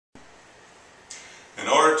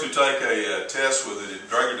to take a test with the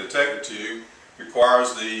Draeger detector tube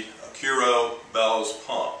requires the Accuro bellows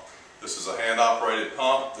pump. This is a hand-operated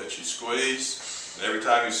pump that you squeeze, and every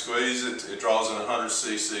time you squeeze it, it draws in 100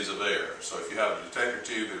 cc's of air. So if you have a detector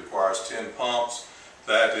tube that requires 10 pumps,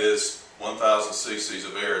 that is 1,000 cc's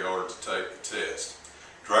of air in order to take the test.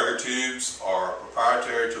 Draeger tubes are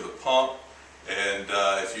proprietary to the pump, and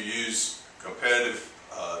if you use competitive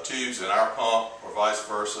tubes in our pump or vice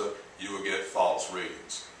versa, you will get false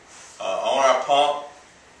readings. On our pump,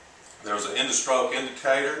 there's an end-of-stroke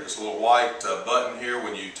indicator. There's a little white button here.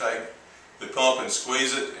 When you take the pump and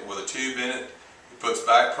squeeze it with a tube in it, it puts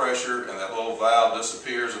back pressure and that little valve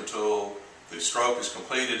disappears until the stroke is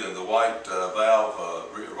completed and the white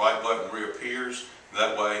white button reappears.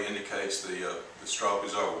 That way indicates the stroke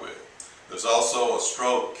is over with. There's also a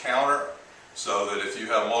stroke counter so that if you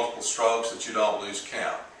have multiple strokes that you don't lose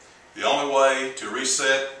count. The only way to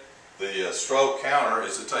reset the stroke counter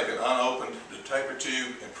is to take an unopened detector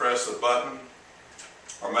tube and press the button,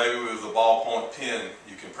 or maybe with the ballpoint pen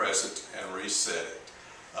you can press it and reset it.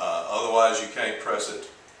 Otherwise you can't press it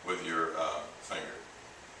with your finger.